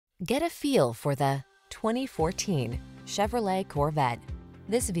Get a feel for the 2014 Chevrolet Corvette.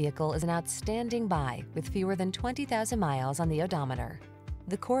 This vehicle is an outstanding buy with fewer than 20,000 miles on the odometer.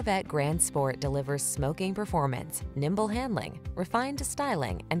 The Corvette Grand Sport delivers smoking performance, nimble handling, refined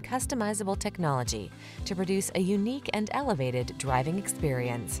styling, and customizable technology to produce a unique and elevated driving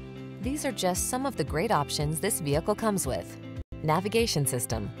experience. These are just some of the great options this vehicle comes with: navigation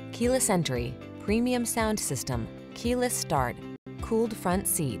system, keyless entry, premium sound system, keyless start, cooled front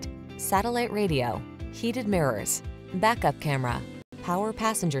seat, satellite radio, heated mirrors, backup camera, power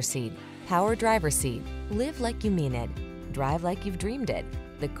passenger seat, power driver seat. Live like you mean it. Drive like you've dreamed it.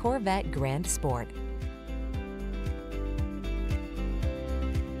 The Corvette Grand Sport.